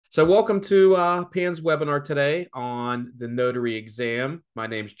So, welcome to Pan's webinar today on the notary exam. My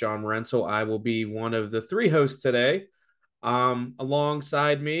name is John Renzel. I will be one of the three hosts today.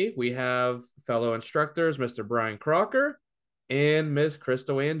 Alongside me, we have fellow instructors, Mr. Brian Crocker and Ms.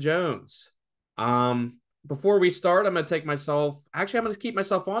 Crystal Ann Jones. Before we start, I'm going to I'm going to keep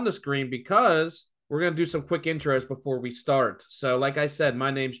myself on the screen because we're going to do some quick intros before we start. So, like I said,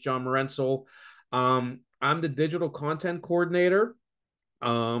 my name's John Renzel. I'm the digital content coordinator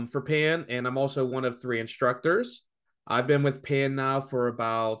for Pan, and I'm also one of three instructors. I've been with Pan now for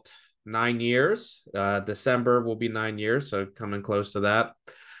about 9 years. December will be 9 years, so coming close to that.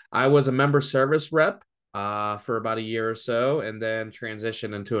 I was a member service rep for about a year or so, and then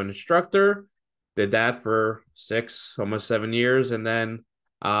transitioned into an instructor. Did that for 6, almost 7 years, and then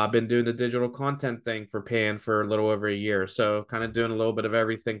I've been doing the digital content thing for Pan for a little over a year. So kind of doing a little bit of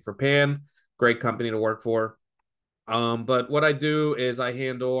everything for Pan. Great company to work for. But what I do is I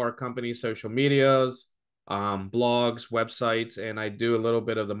handle our company's social medias, blogs, websites, and I do a little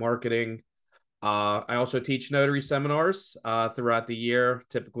bit of the marketing. I also teach notary seminars throughout the year,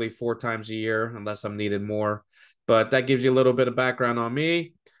 typically 4 times a year, unless I'm needed more. But that gives you a little bit of background on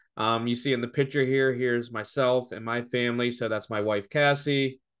me. You see in the picture here, here's myself and my family. So that's my wife,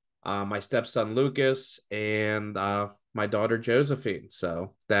 Cassie, my stepson, Lucas, and my daughter, Josephine.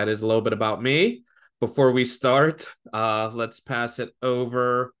 So that is a little bit about me. Before we start, let's pass it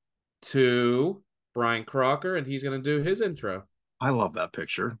over to Brian Crocker, and he's going to do his intro. I love that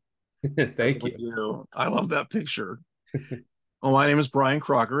picture. I Thank really you. do. I love that picture. Well, my name is Brian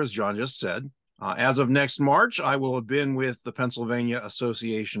Crocker, as John just said. As of next March, I will have been with the Pennsylvania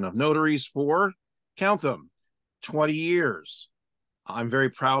Association of Notaries for, count them, 20 years. I'm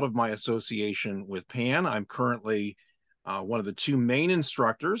very proud of my association with PAN. I'm currently one of the two main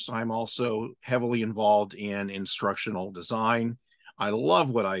instructors. I'm also heavily involved in instructional design. I love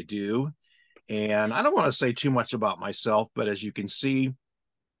what I do. And I don't want to say too much about myself, but as you can see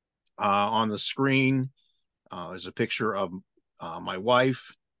on the screen, there's a picture of my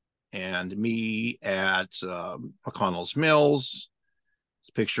wife and me at McConnell's Mills. It's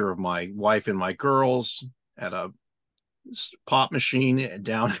a picture of my wife and my girls at a pop machine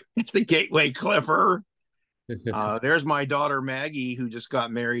down at the Gateway Clipper. There's my daughter Maggie, who just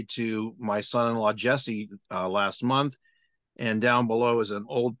got married to my son-in-law Jesse last month. And down below is an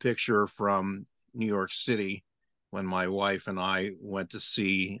old picture from New York City when my wife and I went to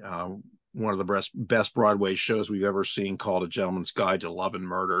see one of the best Broadway shows we've ever seen, called A Gentleman's Guide to Love and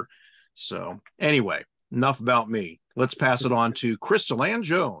Murder. So anyway, enough about me. Let's pass it on to Crystal Ann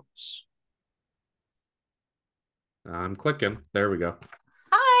Jones. I'm clicking. There we go.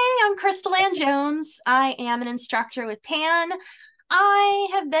 Hi, I'm Crystal Ann Jones. I am an instructor with PAN. I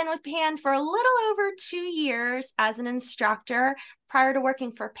have been with PAN for a little over 2 years as an instructor. Prior to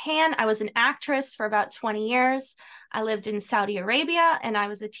working for PAN, I was an actress for about 20 years. I lived in Saudi Arabia and I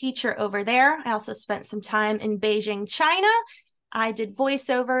was a teacher over there. I also spent some time in Beijing, China. I did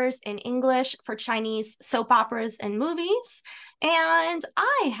voiceovers in English for Chinese soap operas and movies. And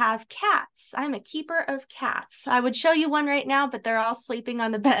I have cats. I'm a keeper of cats. I would show you one right now, but they're all sleeping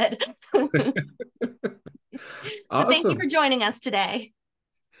on the bed. So thank you Awesome. for joining us today.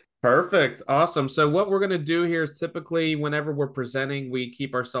 Perfect. Awesome. So what we're going to do here is typically whenever we're presenting, we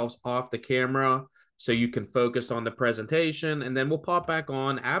keep ourselves off the camera so you can focus on the presentation, and then we'll pop back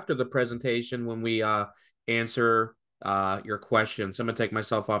on after the presentation when we answer your questions. So I'm going to take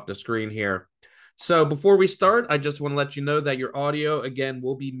myself off the screen here. So before we start, I just want to let you know that your audio, again,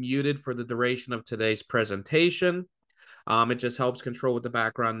 will be muted for the duration of today's presentation. It just helps control with the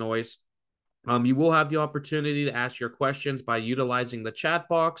background noise. You will have the opportunity to ask your questions by utilizing the chat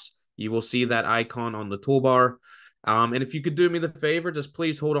box. You will see that icon on the toolbar. And if you could do me the favor, just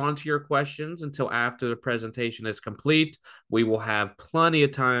please hold on to your questions until after the presentation is complete. We will have plenty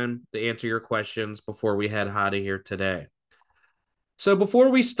of time to answer your questions before we head out of here today. So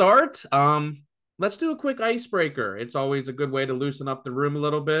before we start, let's do a quick icebreaker. It's always a good way to loosen up the room a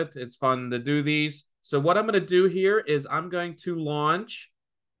little bit. It's fun to do these. So what I'm going to do here is I'm going to launch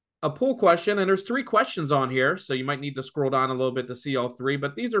a poll question, and there's 3 questions on here, so you might need to scroll down a little bit to see all 3,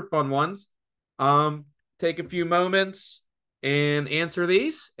 but these are fun ones. Take a few moments and answer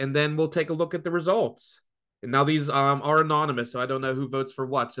these, and then we'll take a look at the results. And now these are anonymous, so I don't know who votes for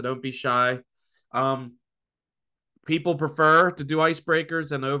what, so don't be shy. People prefer to do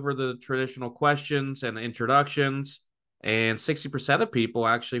icebreakers and over the traditional questions and introductions, and 60% of people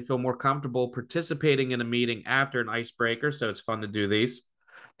actually feel more comfortable participating in a meeting after an icebreaker, so it's fun to do these.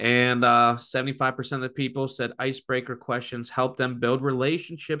 And 75% of the people said icebreaker questions help them build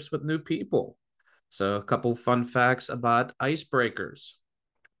relationships with new people. So a couple fun facts about icebreakers.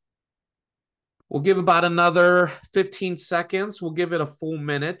 We'll give about another 15 seconds. We'll give it a full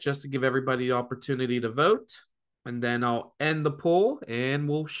minute just to give everybody the opportunity to vote. And then I'll end the poll and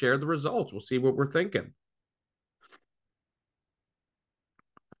we'll share the results. We'll see what we're thinking.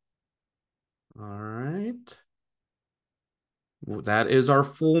 All right. Well, that is our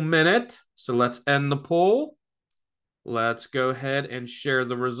full minute. So let's end the poll. Let's go ahead and share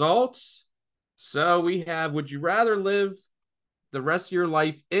the results. So we have, would you rather live the rest of your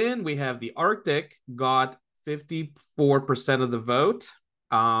life in? We have the Arctic got 54% of the vote,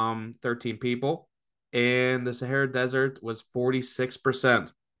 13 people. And the Sahara Desert was 46%.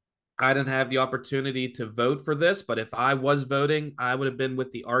 I didn't have the opportunity to vote for this, but if I was voting, I would have been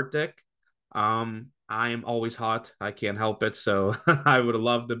with the Arctic. I am always hot. I can't help it. So I would have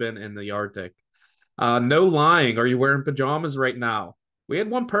loved to have been in the Arctic. No lying. Are you wearing pajamas right now? We had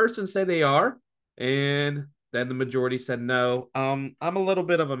one person say they are, and then the majority said no. I'm a little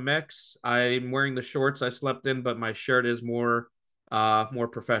bit of a mix. I'm wearing the shorts I slept in, but my shirt is more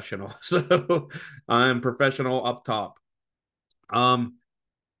professional. So I'm professional up top. Um,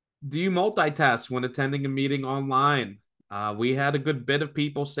 do you multitask when attending a meeting online? We had a good bit of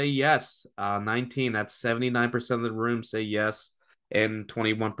people say yes. 19, that's 79% of the room say yes, and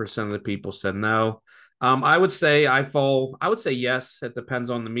 21% of the people said no. I would say I would say yes. It depends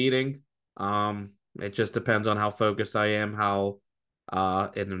on the meeting. It just depends on how focused I am, how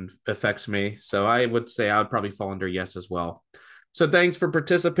it affects me. So I would say I would probably fall under yes as well. So thanks for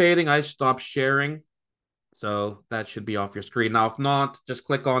participating. I stopped sharing. So that should be off your screen. Now, if not, just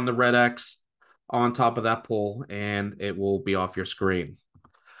click on the red X on top of that poll and it will be off your screen.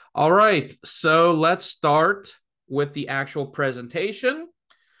 All right, so let's start with the actual presentation.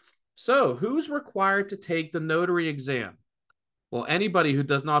 So who's required to take the notary exam? Well, anybody who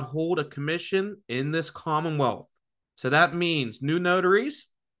does not hold a commission in this Commonwealth. So that means new notaries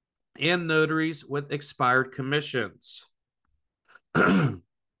and notaries with expired commissions.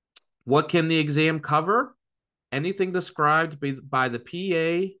 What can the exam cover? Anything described by the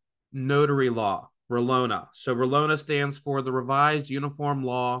PA Notary Law, RELONA. So RELONA stands for the Revised Uniform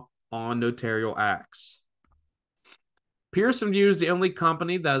Law on Notarial Acts. Pearson VUE is the only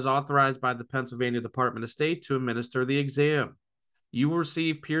company that is authorized by the Pennsylvania Department of State to administer the exam. You will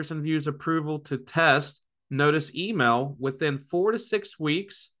receive Pearson VUE's approval to test notice email within 4 to 6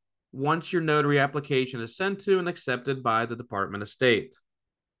 weeks once your notary application is sent to and accepted by the Department of State.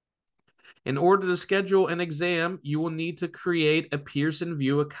 In order to schedule an exam, you will need to create a Pearson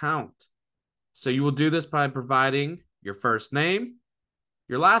VUE account. So you will do this by providing your first name,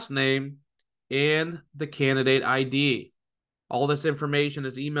 your last name, and the candidate ID. All this information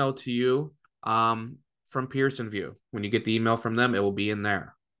is emailed to you from Pearson VUE. When you get the email from them, it will be in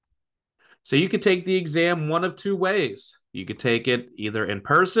there. So you could take the exam one of two ways. You could take it either in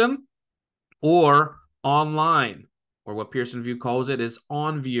person or online, or what Pearson VUE calls it is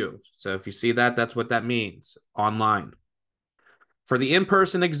on view. So if you see that, that's what that means, online. For the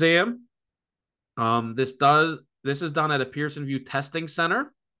in-person exam, this is done at a Pearson VUE testing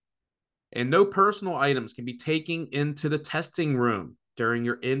center, and no personal items can be taken into the testing room during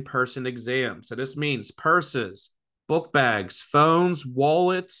your in-person exam. So this means purses, book bags, phones,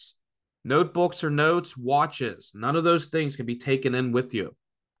 wallets, notebooks or notes, watches. None of those things can be taken in with you.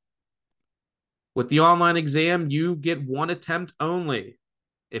 With the online exam, you get one attempt only.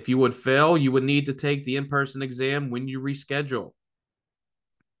 If you would fail, you would need to take the in-person exam when you reschedule.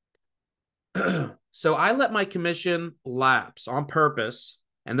 So I let my commission lapse on purpose,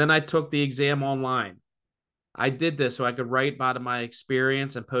 and then I took the exam online. I did this so I could write about my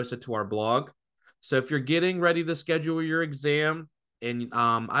experience and post it to our blog. So if you're getting ready to schedule your exam, and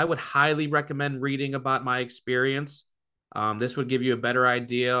I would highly recommend reading about my experience. This would give you a better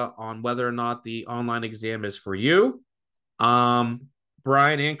idea on whether or not the online exam is for you. Brian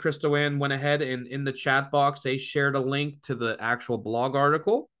and Crystal Ann went ahead and in the chat box, they shared a link to the actual blog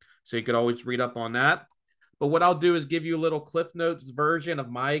article. So you could always read up on that. But what I'll do is give you a little Cliff Notes version of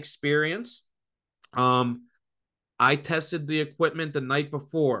my experience. I tested the equipment the night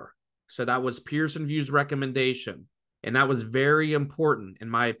before. So that was Pearson VUE's recommendation. And that was very important, in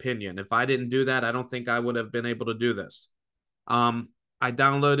my opinion. If I didn't do that, I don't think I would have been able to do this. I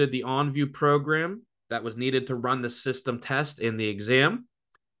downloaded the OnView program that was needed to run the system test in the exam.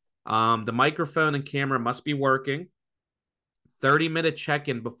 The microphone and camera must be working. 30-minute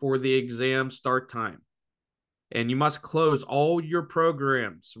check-in before the exam start time. And you must close all your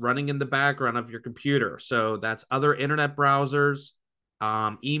programs running in the background of your computer. So that's other internet browsers,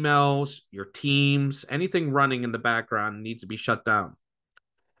 emails, your Teams, anything running in the background needs to be shut down.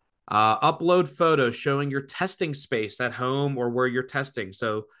 Upload photos showing your testing space at home or where you're testing.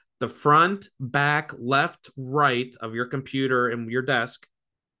 So the front, back, left, right of your computer and your desk,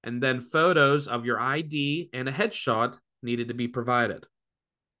 and then photos of your ID and a headshot needed to be provided.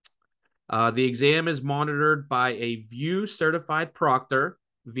 The exam is monitored by a View certified proctor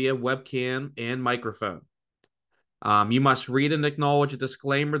via webcam and microphone. You must read and acknowledge a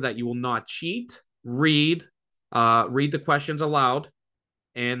disclaimer that you will not cheat, read the questions aloud,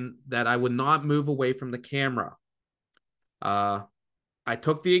 and that I would not move away from the camera. I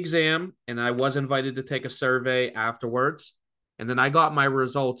took the exam and I was invited to take a survey afterwards. And then I got my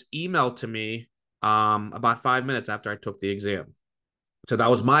results emailed to me about 5 minutes after I took the exam. So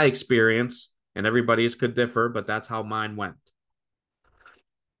that was my experience, and everybody's could differ, but that's how mine went.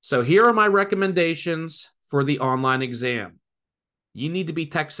 So here are my recommendations for the online exam. You need to be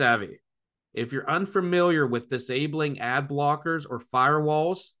tech savvy. If you're unfamiliar with disabling ad blockers or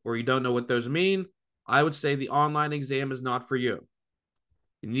firewalls, or you don't know what those mean, I would say the online exam is not for you.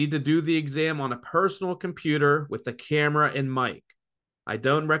 You need to do the exam on a personal computer with a camera and mic. I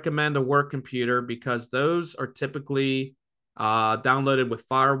don't recommend a work computer because those are typically downloaded with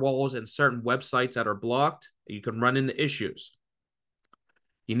firewalls and certain websites that are blocked. You can run into issues.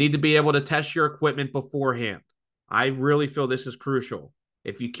 You need to be able to test your equipment beforehand. I really feel this is crucial.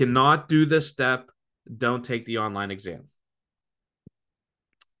 If you cannot do this step, don't take the online exam.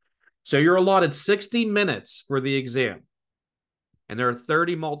 So you're allotted 60 minutes for the exam, and there are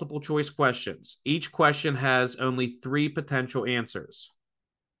 30 multiple choice questions. Each question has only 3 potential answers.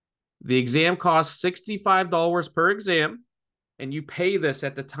 The exam costs $65 per exam, and you pay this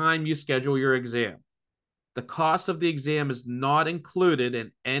at the time you schedule your exam. The cost of the exam is not included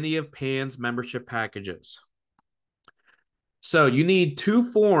in any of PAN's membership packages. So you need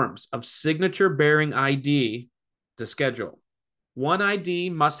 2 forms of signature-bearing ID to schedule. One ID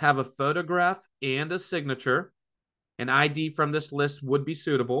must have a photograph and a signature. An ID from this list would be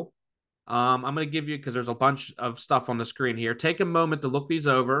suitable. I'm going to give you, because there's a bunch of stuff on the screen here. Take a moment to look these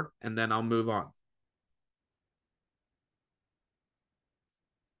over, and then I'll move on.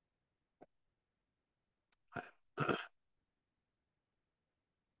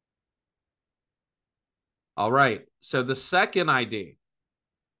 All right. So the second ID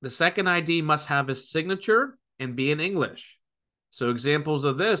must have a signature and be in English. So examples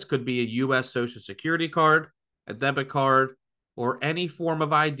of this could be a U.S. Social Security card, a debit card, or any form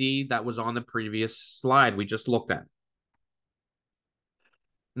of ID that was on the previous slide we just looked at.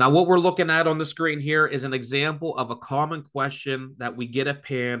 Now, what we're looking at on the screen here is an example of a common question that we get at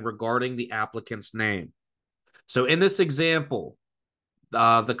PAN regarding the applicant's name. So in this example,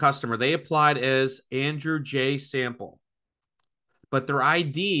 the customer, they applied as Andrew J. Sample, but their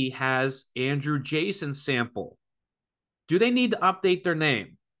ID has Andrew Jason Sample. Do they need to update their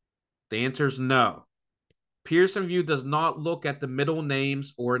name? The answer is no. Pearson VUE does not look at the middle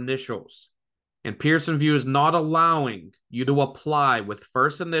names or initials. And Pearson VUE is not allowing you to apply with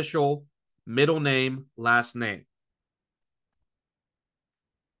first initial, middle name, last name.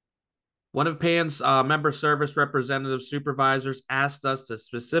 One of PAN's member service representative supervisors asked us to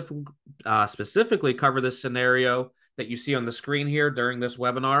specifically cover this scenario that you see on the screen here during this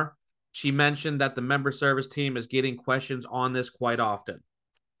webinar. She mentioned that the member service team is getting questions on this quite often.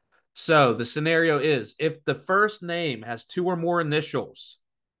 So the scenario is, if the first name has 2 or more initials,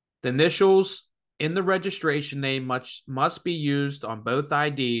 the initials in the registration name must be used on both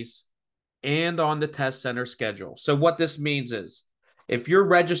IDs and on the test center schedule. So what this means is, if you're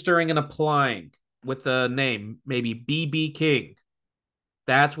registering and applying with a name, maybe BB King,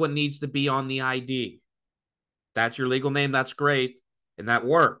 that's what needs to be on the ID. That's your legal name. That's great. And that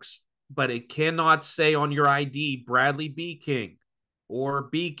works. But it cannot say on your ID, Bradley B. King or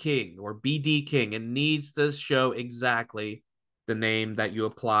B. King or BD King. It needs to show exactly the name that you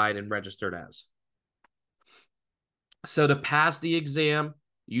applied and registered as. So to pass the exam,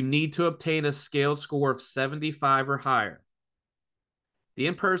 you need to obtain a scaled score of 75 or higher. The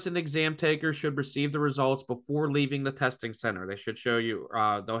in-person exam taker should receive the results before leaving the testing center. They should show you,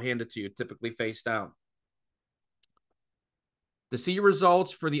 they'll hand it to you, typically face down. To see your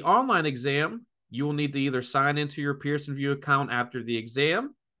results for the online exam, you will need to either sign into your Pearson VUE account after the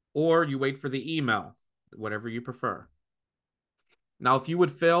exam, or you wait for the email, whatever you prefer. Now, if you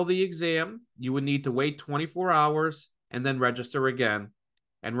would fail the exam, you would need to wait 24 hours and then register again.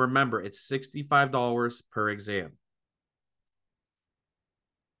 And remember, it's $65 per exam.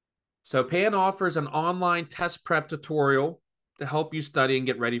 So PAN offers an online test prep tutorial to help you study and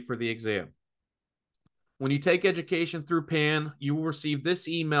get ready for the exam. When you take education through PAN, you will receive this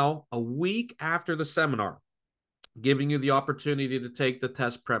email a week after the seminar. giving you the opportunity to take the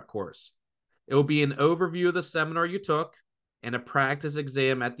test prep course. It will be an overview of the seminar you took and a practice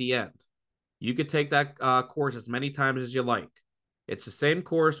exam at the end. You could take that course as many times as you like. It's the same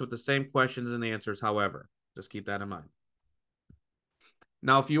course with the same questions and answers, however. Just keep that in mind.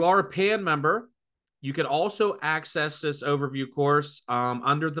 Now, if you are a PAN member, you can also access this overview course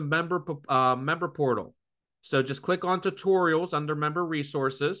under the member portal. So just click on tutorials under member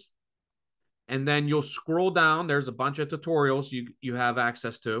resources, and then you'll scroll down. There's a bunch of tutorials you have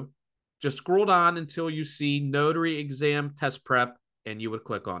access to. Just scroll down until you see Notary Exam Test Prep, and you would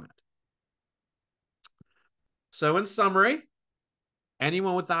click on it. So in summary,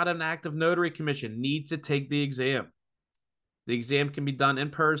 anyone without an active notary commission needs to take the exam. The exam can be done in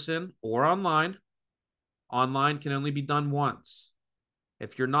person or online. Online can only be done once.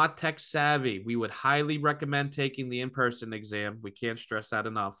 If you're not tech savvy, we would highly recommend taking the in-person exam. We can't stress that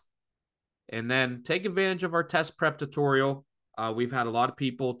enough. And then take advantage of our test prep tutorial. We've had a lot of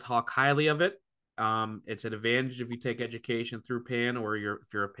people talk highly of it. It's an advantage if you take education through PAN or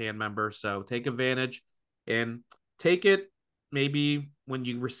if you're a PAN member. So take advantage and take it maybe when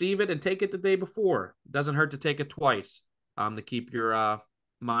you receive it, and take it the day before. It doesn't hurt to take it twice to keep your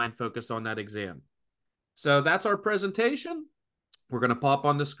mind focused on that exam. So that's our presentation. We're going to pop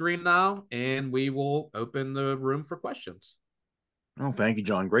on the screen now, and we will open the room for questions. Oh, thank you,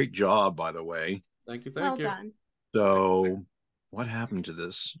 John. Great job, by the way. Thank you. Well done. So what happened to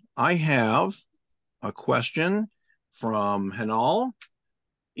this? I have a question from Hanal.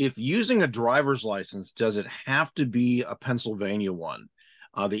 If using a driver's license, does it have to be a Pennsylvania one?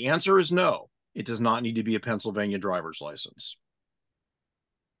 The answer is no. It does not need to be a Pennsylvania driver's license.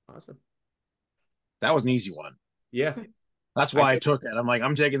 Awesome. That was an easy one. Yeah. That's why I took it. I'm like,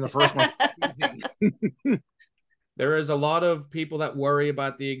 I'm taking the first one. There is a lot of people that worry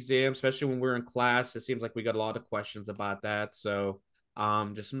about the exam, especially when we're in class. It seems like we got a lot of questions about that. So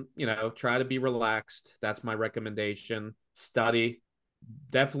just, try to be relaxed. That's my recommendation. Study.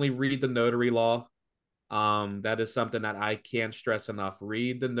 Definitely read the notary law. That is something that I can't stress enough.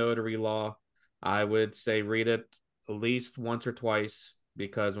 Read the notary law. I would say read it at least once or twice,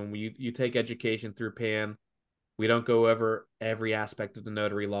 because when you take education through PAN, we don't go over every aspect of the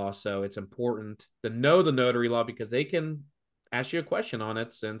notary law. So it's important to know the notary law, because they can ask you a question on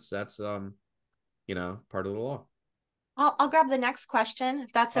it, since that's part of the law. I'll grab the next question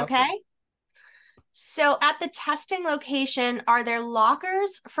if that's okay. So at the testing location, are there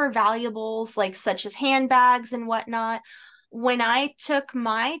lockers for valuables such as handbags and whatnot? When I took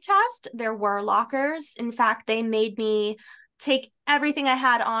my test, there were lockers. In fact, they made me take everything I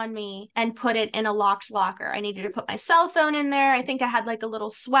had on me and put it in a locked locker. I needed to put my cell phone in there. I think I had a little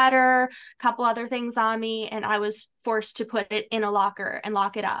sweater, a couple other things on me, and I was forced to put it in a locker and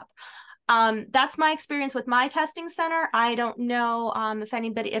lock it up. That's my experience with my testing center. I don't know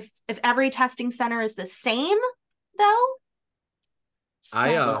if every testing center is the same though.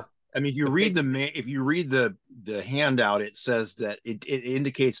 So, I mean, if you read the handout, it says that it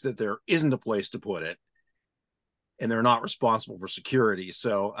indicates that there isn't a place to put it, and they're not responsible for security.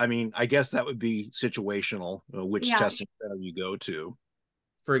 So, I mean, I guess that would be situational, which testing center you go to.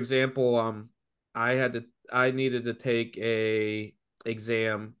 For example, I needed to take a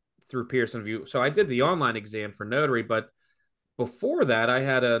exam through Pearson VUE. So I did the online exam for notary, but before that, I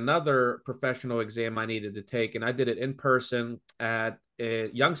had another professional exam I needed to take, and I did it in person at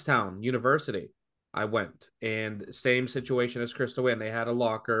Youngstown University. I went, and same situation as Crystal Inn. They had a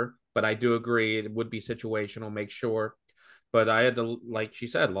locker, but I do agree it would be situational. Make sure, but I had to, like she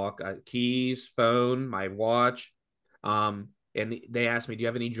said, lock keys, phone, my watch, and they asked me, "Do you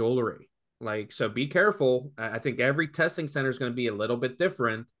have any jewelry?" So be careful. I think every testing center is going to be a little bit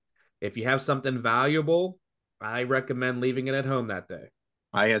different. If you have something valuable, I recommend leaving it at home that day.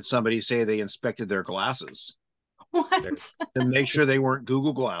 I had somebody say they inspected their glasses. What? To make sure they weren't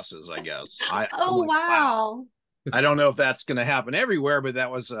Google glasses, I guess. Wow. I don't know if that's going to happen everywhere, but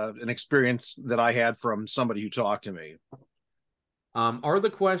that was an experience that I had from somebody who talked to me. Are the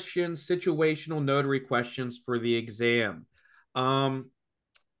questions situational notary questions for the exam?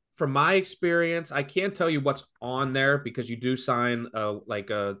 From my experience, I can't tell you what's on there, because you do sign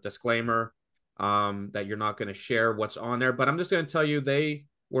a disclaimer that you're not going to share what's on there. But I'm just going to tell you they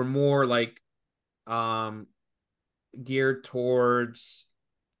were more geared towards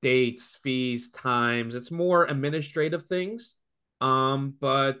dates, fees, times. It's more administrative things.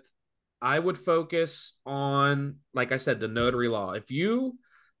 But I would focus on, like I said, the notary law. If you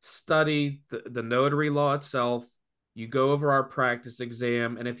study the notary law itself, you go over our practice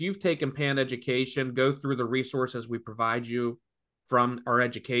exam, and if you've taken PAN education, go through the resources we provide you from our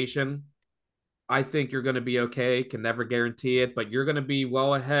education. I think you're going to be okay. Can never guarantee it, but you're going to be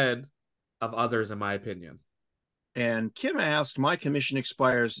well ahead of others, in my opinion. And Kim asked, my commission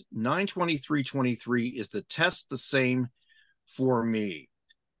expires 9/23/23. Is the test the same for me?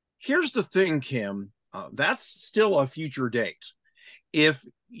 Here's the thing, Kim. That's still a future date. If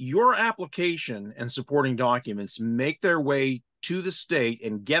your application and supporting documents make their way to the state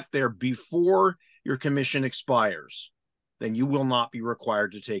and get there before your commission expires, then you will not be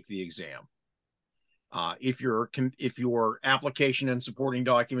required to take the exam. If your application and supporting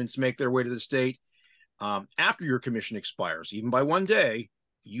documents make their way to the state after your commission expires, even by 1 day,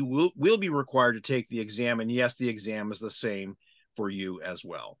 you will be required to take the exam. And yes, the exam is the same for you as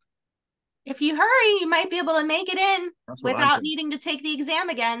well. If you hurry, you might be able to make it in without needing to take the exam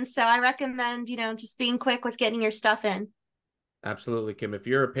again. So I recommend, just being quick with getting your stuff in. Absolutely, Kim. If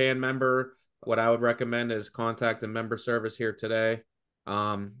you're a PAN member, what I would recommend is contact the member service here today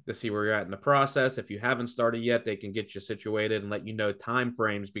to see where you're at in the process. If you haven't started yet, they can get you situated and let you know time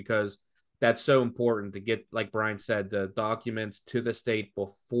frames, because that's so important to get, like Brian said, the documents to the state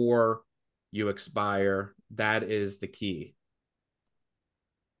before you expire. That is the key.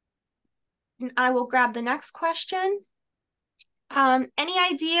 And I will grab the next question. Any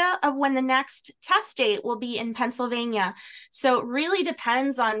idea of when the next test date will be in Pennsylvania? So it really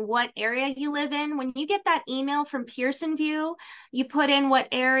depends on what area you live in. When you get that email from Pearson VUE, you put in what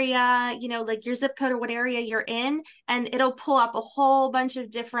area, like your zip code or what area you're in, and it'll pull up a whole bunch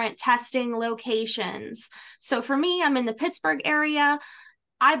of different testing locations. So for me, I'm in the Pittsburgh area.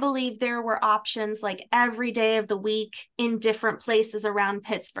 I believe there were options like every day of the week in different places around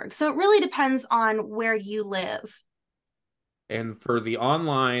Pittsburgh. So it really depends on where you live. And for the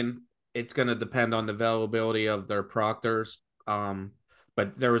online, it's going to depend on the availability of their proctors.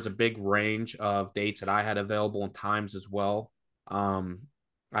 But there was a big range of dates that I had available and times as well.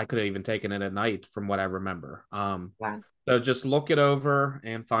 I could have even taken it at night from what I remember. Wow. So just look it over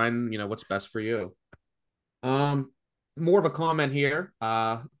and find, what's best for you. More of a comment here.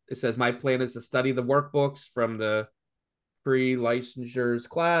 It says, my plan is to study the workbooks from the pre-licensures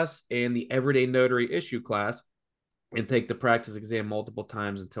class and the everyday notary issue class and take the practice exam multiple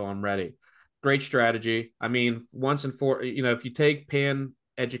times until I'm ready. Great strategy. I mean, once and for, if you take PAN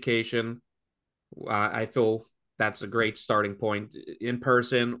education, I feel that's a great starting point, in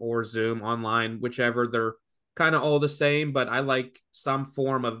person or Zoom, online, whichever. They're kind of all the same, but I like some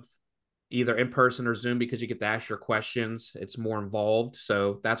form of either in person or Zoom because you get to ask your questions. It's more involved.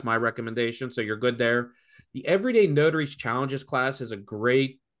 So that's my recommendation. So you're good there. The Everyday Notaries Challenges class is a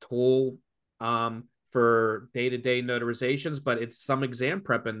great tool for day-to-day notarizations, but it's some exam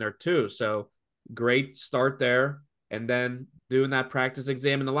prep in there too. So great start there. And then doing that practice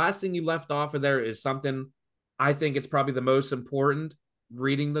exam. And the last thing you left off of there is something I think it's probably the most important: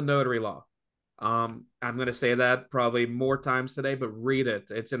 reading the notary law. I'm going to say that probably more times today, but read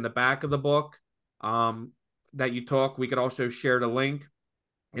it. It's in the back of the book that you took. We could also share the link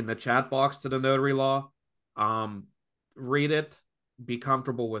in the chat box to the notary law. Read it, be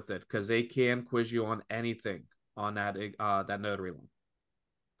comfortable with it, because they can quiz you on anything on that notary law.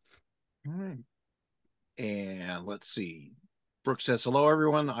 All right. And let's see. Brooke says, hello,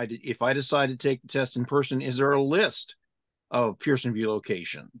 everyone. If I decide to take the test in person, is there a list of Pearson VUE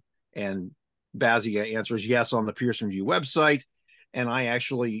location? And Bazia answers yes on the Pearson VUE website. And I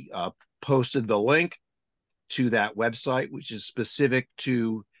actually posted the link to that website, which is specific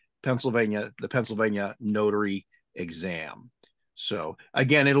to Pennsylvania, the Pennsylvania notary exam. So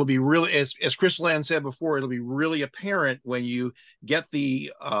again, it'll be really, as Crystal Ann said before, it'll be really apparent when you get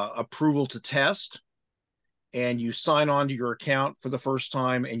the approval to test and you sign on to your account for the first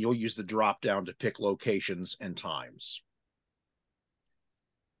time, and you'll use the drop down to pick locations and times.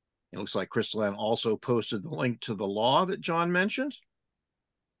 It looks like Crystal Ann also posted the link to the law that John mentioned.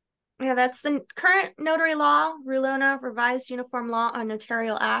 Yeah, that's the current notary law, Rulona Revised Uniform Law on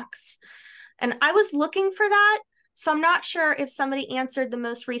Notarial Acts. And I was looking for that, so I'm not sure if somebody answered the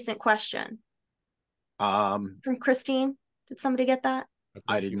most recent question. From Christine. Did somebody get that?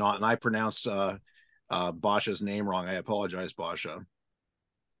 I did not, and I pronounced Basha's name wrong. I apologize, Basha.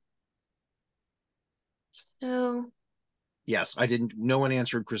 So yes, I didn't. No one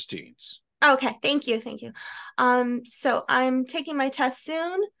answered Christine's. Okay, thank you. So I'm taking my test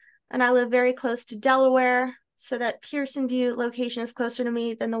soon, and I live very close to Delaware, so that Pearson VUE location is closer to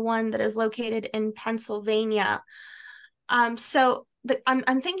me than the one that is located in Pennsylvania. So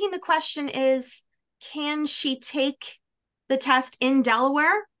I'm thinking the question is, can she take the test in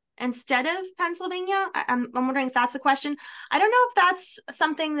Delaware instead of Pennsylvania? I'm wondering if that's a question. I don't know if that's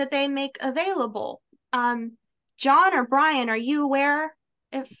something that they make available. John or Brian, are you aware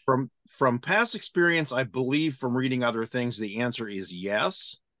If From past experience, I believe from reading other things, the answer is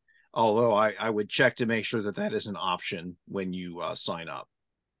yes. Although I would check to make sure that that is an option when you sign up.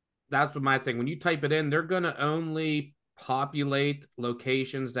 That's what my thing. When you type it in, they're gonna only populate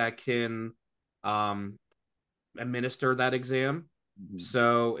locations that can um administer that exam. Mhm.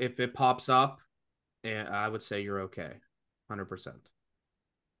 So if it pops up, I would say you're okay, 100%.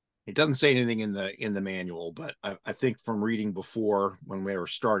 It doesn't say anything in the manual, but I think from reading before when we were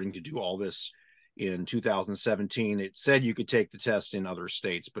starting to do all this in 2017, it said you could take the test in other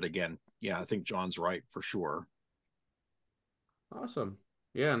states. But again, yeah, I think John's right for sure. Awesome.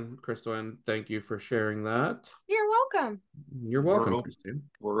 Yeah, and Crystal, and thank you for sharing that. you're welcome. You're We're welcome, open, Christine.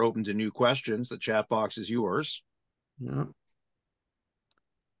 we're open to new questions. The chat box is yours. Yeah.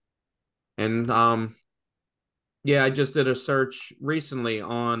 And yeah, I just did a search recently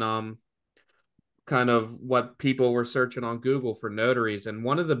on kind of what people were searching on Google for notaries. And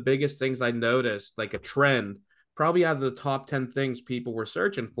one of the biggest things I noticed, like a trend, probably out of the top 10 things people were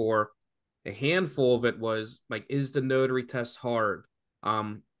searching for, a handful of it was like, is the notary test hard?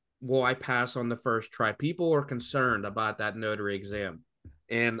 Um, will I pass on the first try? People are concerned about that notary exam.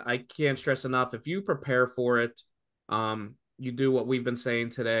 And I can't stress enough, if you prepare for it, you do what we've been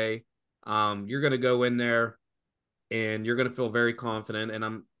saying today, you're going to go in there and you're going to feel very confident.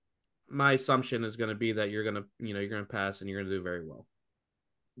 And my assumption is going to be that you're going to, you're going to pass and you're going to do very well.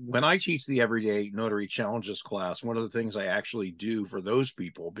 When I teach the Everyday Notary Challenges class, one of the things I actually do for those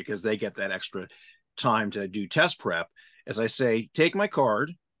people, because they get that extra time to do test prep, is I say, take my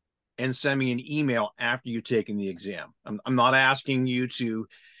card and send me an email after you've taken the exam. I'm not asking you to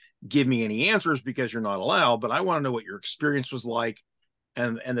give me any answers because you're not allowed, but I want to know what your experience was like.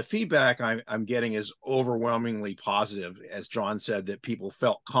 And the feedback I'm getting is overwhelmingly positive. As John said, that people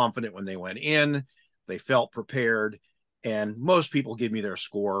felt confident when they went in, they felt prepared, and most people give me their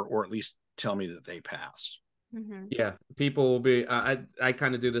score or at least tell me that they passed. Mm-hmm. Yeah, people will be. I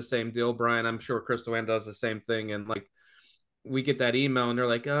kind of do the same deal, Brian. I'm sure Crystal Ann does the same thing. And like, we get that email and they're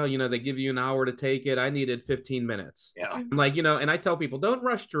like, oh, they give you an hour to take it. I needed 15 minutes. Yeah. I'm like, and I tell people, don't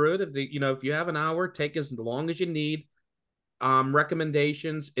rush through it. If you have an hour, take as long as you need.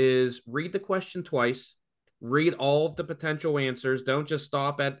 Recommendations is read the question twice, read all of the potential answers. Don't just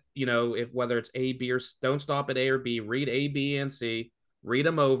stop at, if whether it's A, B, or don't stop at A or B. Read A, B, and C. Read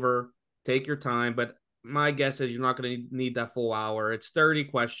them over. Take your time. But my guess is you're not going to need that full hour. It's 30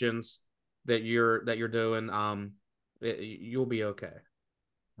 questions that you're doing. You'll be okay.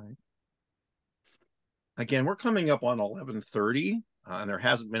 Right. Again, we're coming up on 11:30, and there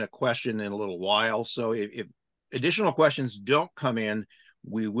hasn't been a question in a little while. So if additional questions don't come in,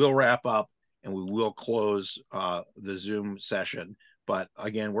 we will wrap up and we will close the Zoom session. But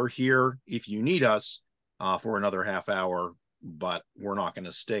again, we're here if you need us for another half hour, but we're not going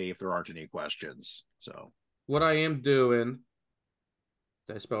to stay if there aren't any questions. So What I am doing,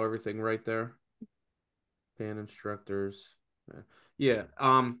 did I spell everything right there? Pan instructors. Yeah.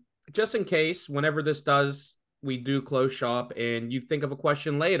 Just in case, whenever we do close shop and you think of a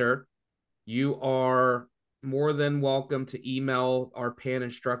question later, you are more than welcome to email our Pan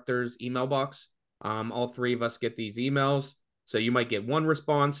instructors email box. All three of us get these emails. So you might get one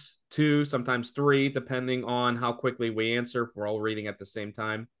response, two, sometimes three, depending on how quickly we answer if we're all reading at the same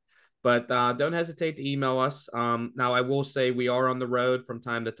time. But don't hesitate to email us. Now, I will say we are on the road from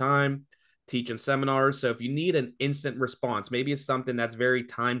time to time teaching seminars. So if you need an instant response, maybe it's something that's very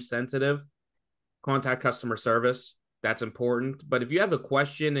time sensitive, contact customer service. That's important. But if you have a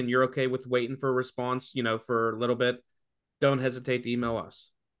question and you're okay with waiting for a response, for a little bit, don't hesitate to email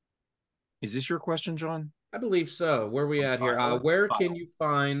us. is this your question, John? I believe so. Where are we From at here? Kyle? Where can Kyle. you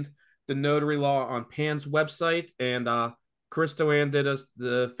find the notary law on Pan's website? And Christo Ann did us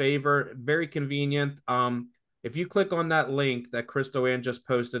the favor. Very convenient. If you click on that link that Christo Ann just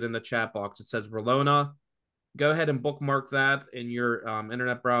posted in the chat box, it says Rolona. Go ahead and bookmark that in your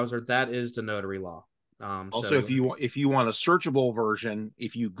internet browser. That is the notary law. Also, if you want a searchable version,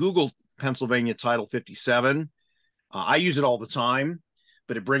 if you Google Pennsylvania Title 57, I use it all the time,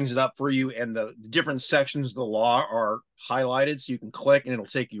 but it brings it up for you, and the different sections of the law are highlighted, so you can click and it'll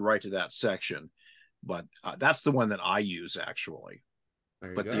take you right to that section. But that's the one that I use actually.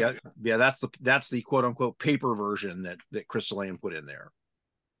 There you But go. that's the quote unquote paper version that Crystal Ann put in there.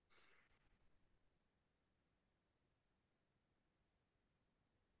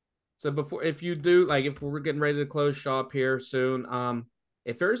 So if you do, like, if we're getting ready to close shop here soon,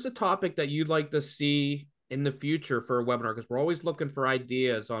 if there's a topic that you'd like to see in the future for a webinar, because we're always looking for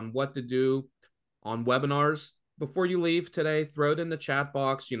ideas on what to do on webinars. Before you leave today, throw it in the chat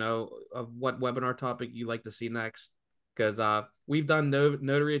box, of what webinar topic you'd like to see next. because we've done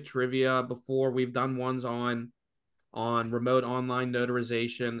notary trivia before. We've done ones on remote online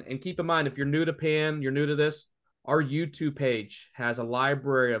notarization. And keep in mind, if you're new to PAN, you're new to this, our YouTube page has a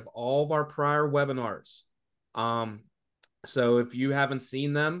library of all of our prior webinars. So if you haven't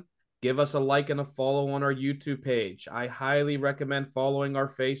seen them, give us a like and a follow on our YouTube page. I highly recommend following our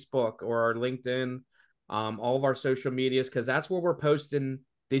Facebook or our LinkedIn, all of our social medias, because that's where we're posting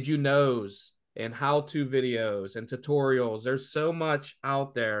did you knows and how-to videos and tutorials. There's so much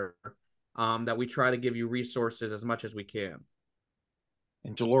out there that we try to give you resources as much as we can.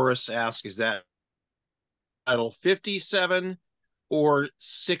 And Dolores asks, is that title 57 or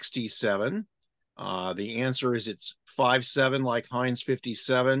 67? The answer is it's 57, like Heinz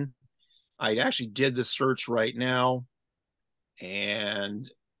 57. I actually did the search right now, and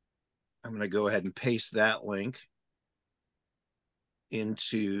I'm going to go ahead and paste that link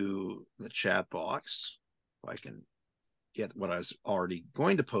into the chat box. If I can get what I was already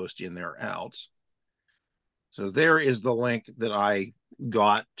going to post in there out. So there is the link that I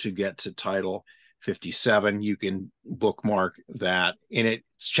got to get to title 57. You can bookmark that. In it,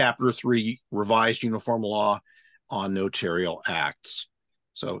 it's chapter 3, revised uniform law on notarial acts.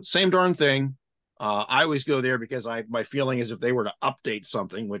 So same darn thing. I always go there because my feeling is if they were to update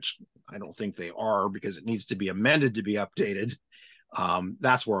something, which I don't think they are because it needs to be amended to be updated,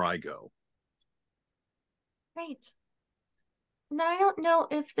 that's where I go. Great. And then I don't know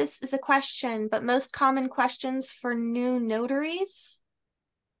if this is a question, but most common questions for new notaries.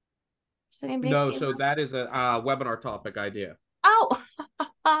 Does anybody No, see so that? that is a webinar topic idea. Oh,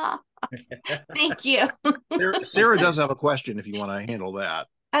 thank you. Sarah does have a question if you want to handle that.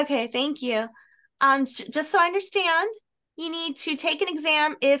 Okay, thank you. Just so I understand, you need to take an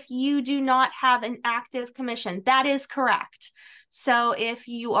exam if you do not have an active commission. That is correct. So if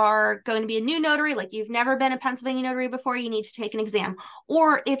you are going to be a new notary, like you've never been a Pennsylvania notary before, you need to take an exam.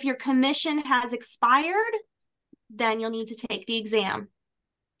 Or if your commission has expired, then you'll need to take the exam.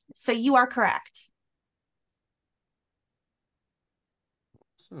 So you are correct.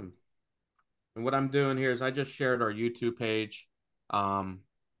 Awesome. And what I'm doing here is I just shared our YouTube page,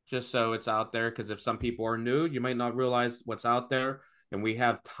 just so it's out there. Because if some people are new, you might not realize what's out there. And we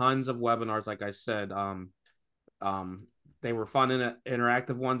have tons of webinars, like I said. They were fun and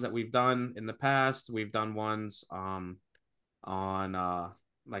interactive ones that we've done in the past. We've done ones on,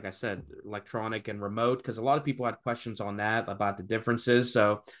 like I said, electronic and remote, because a lot of people had questions on that about the differences.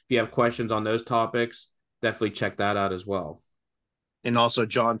 So if you have questions on those topics, definitely check that out as well. And also,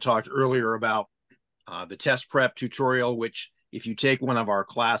 John talked earlier about the test prep tutorial, which if you take one of our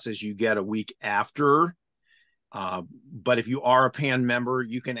classes, you get a week after. But if you are a PAN member,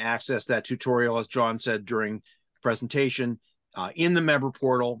 you can access that tutorial, as John said during the presentation, in the member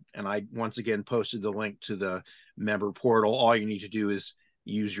portal. And I once again posted the link to the member portal. All you need to do is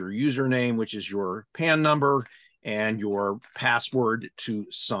use your username, which is your PAN number, and your password to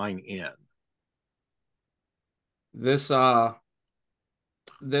sign in.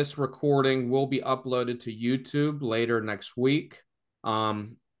 This recording will be uploaded to YouTube later next week.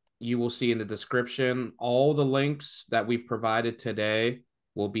 You will see in the description all the links that we've provided today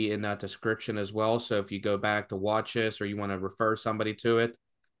will be in that description as well. So if you go back to watch this or you want to refer somebody to it,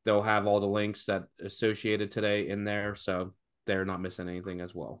 they'll have all the links that associated today in there, so they're not missing anything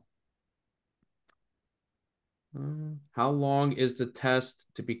as well. How long is the test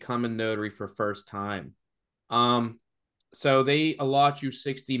to become a notary for first time? So they allot you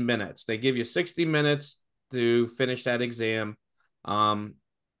 60 minutes. They give you 60 minutes to finish that exam.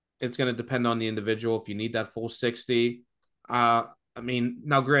 It's going to depend on the individual if you need that full 60. I mean,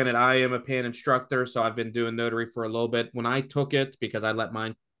 now granted, I am a PAN instructor, so I've been doing notary for a little bit. When I took it, because I let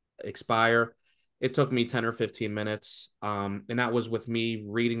mine expire, it took me 10 or 15 minutes. And that was with me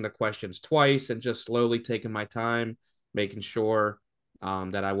reading the questions twice and just slowly taking my time, making sure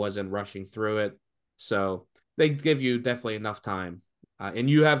that I wasn't rushing through it. So they give you definitely enough time. And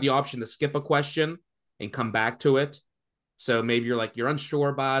you have the option to skip a question and come back to it. So maybe you're unsure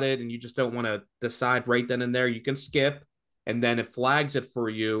about it and you just don't want to decide right then and there. You can skip, and then it flags it for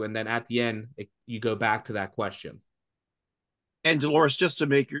you. And then at the end, you go back to that question. And Dolores, just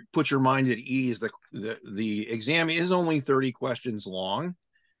to put your mind at ease, the exam is only 30 questions long.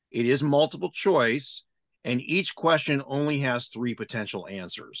 It is multiple choice, and each question only has 3 potential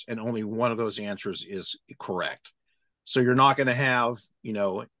answers, and only one of those answers is correct. So you're not going to have,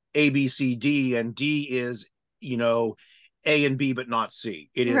 A, B, C, D, and D is, A and B, but not C.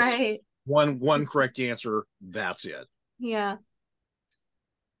 It is Right. one correct answer. That's it. Yeah.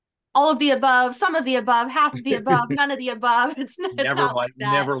 all of the above, some of the above, half of the above, none of the above. It's not like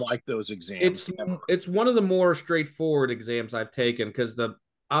that. Never like those exams. It's Ever. it's one of the more straightforward exams I've taken because the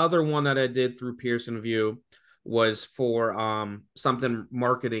other one that I did through Pearson View was for something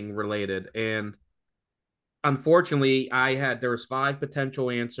marketing related, and unfortunately there was five potential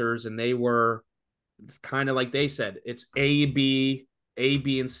answers, and they were kind of like they said, it's A, B,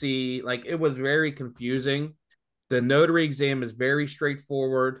 and C. Like it was very confusing. The notary exam is very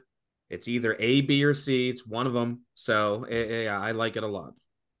straightforward. It's either A, B, or C. It's one of them. So yeah, I like it a lot.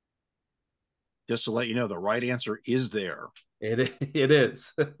 Just to let you know, the right answer is there. It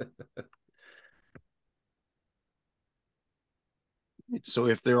is. So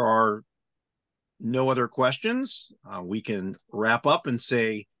if there are no other questions, we can wrap up and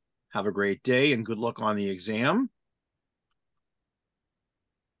say, have a great day and good luck on the exam.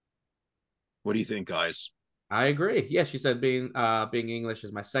 What do you think, guys? I agree. Yeah, she said being English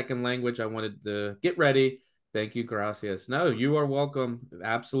is my second language. I wanted to get ready. Thank you, gracias. No, you are welcome.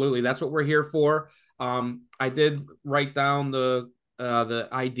 Absolutely. That's what we're here for. I did write down the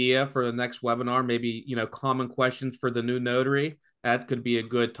idea for the next webinar, maybe, common questions for the new notary. That could be a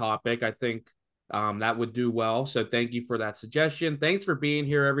good topic. I think that would do well. So thank you for that suggestion. Thanks for being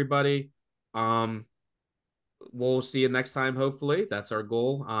here, everybody. We'll see you next time. Hopefully that's our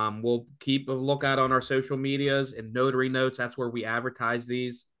goal. We'll keep a lookout on our social medias and notary notes. That's where we advertise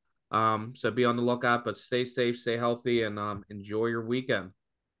these. So be on the lookout, but stay safe, stay healthy, and enjoy your weekend.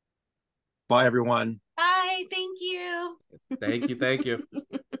 Bye, everyone. Bye. Thank you. Thank you.